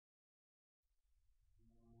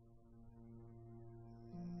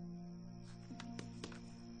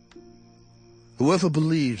Whoever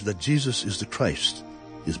believes that Jesus is the Christ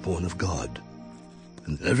is born of God.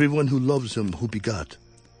 And everyone who loves him who begot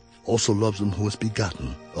also loves him who is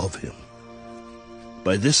begotten of him.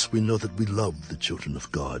 By this we know that we love the children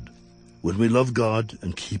of God, when we love God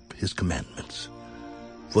and keep his commandments.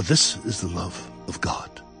 For this is the love of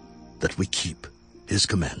God, that we keep his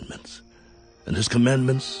commandments, and his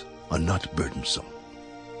commandments are not burdensome.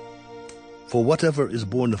 For whatever is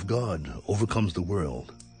born of God overcomes the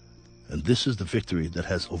world, and this is the victory that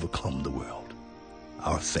has overcome the world,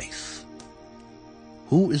 our faith.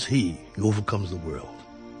 Who is he who overcomes the world,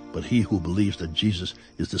 but he who believes that Jesus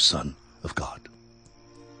is the Son of God?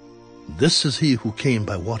 This is he who came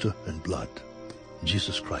by water and blood,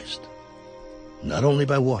 Jesus Christ. Not only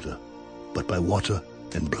by water, but by water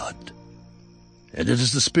and blood. And it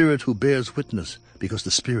is the Spirit who bears witness, because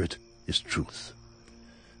the Spirit is truth.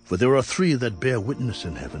 For there are three that bear witness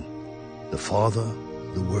in heaven, the Father,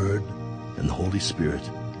 the Word, and the Holy Spirit,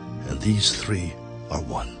 and these three are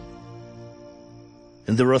one.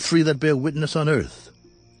 And there are three that bear witness on earth,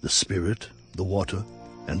 the Spirit, the water,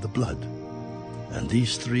 and the blood, and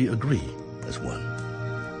these three agree as one.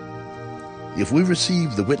 If we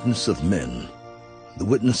receive the witness of men, the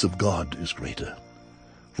witness of God is greater.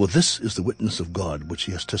 For this is the witness of God which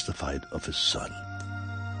he has testified of his Son.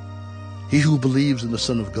 He who believes in the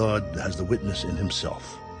Son of God has the witness in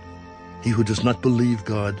himself. He who does not believe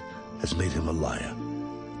God has made him a liar,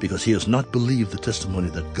 because he has not believed the testimony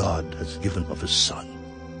that God has given of his Son.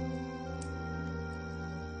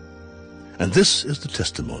 And this is the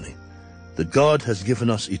testimony, that God has given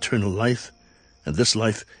us eternal life, and this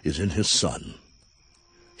life is in his Son.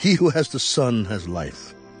 He who has the Son has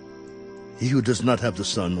life. He who does not have the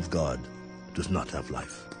Son of God does not have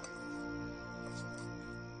life.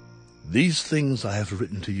 These things I have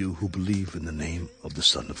written to you who believe in the name of the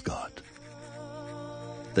Son of God,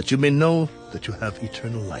 that you may know that you have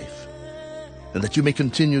eternal life, and that you may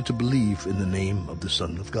continue to believe in the name of the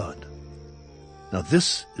Son of God. Now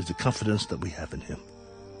this is the confidence that we have in him,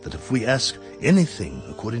 that if we ask anything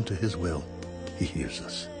according to his will, he hears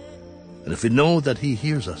us. And if we know that he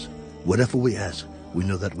hears us, whatever we ask, we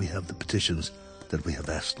know that we have the petitions that we have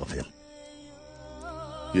asked of him.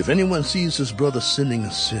 If anyone sees his brother sinning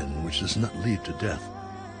a sin which does not lead to death,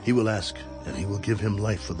 he will ask, and he will give him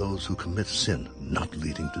life for those who commit sin not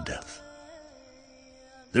leading to death.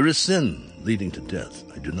 There is sin leading to death.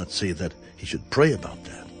 I do not say that he should pray about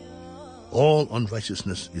that. All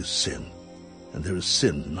unrighteousness is sin, and there is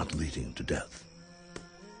sin not leading to death.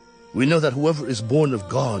 We know that whoever is born of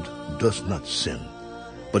God does not sin,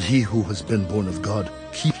 but he who has been born of God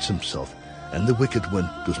keeps himself, and the wicked one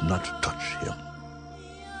does not touch him.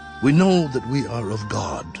 We know that we are of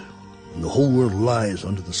God, and the whole world lies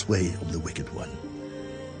under the sway of the wicked one.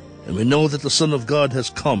 And we know that the Son of God has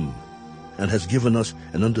come, and has given us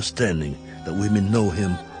an understanding that we may know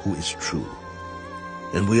him who is true.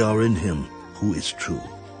 And we are in him who is true,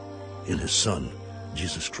 in his Son,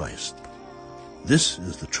 Jesus Christ. This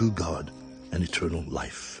is the true God and eternal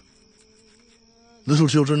life. Little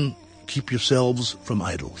children, keep yourselves from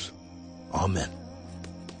idols. Amen.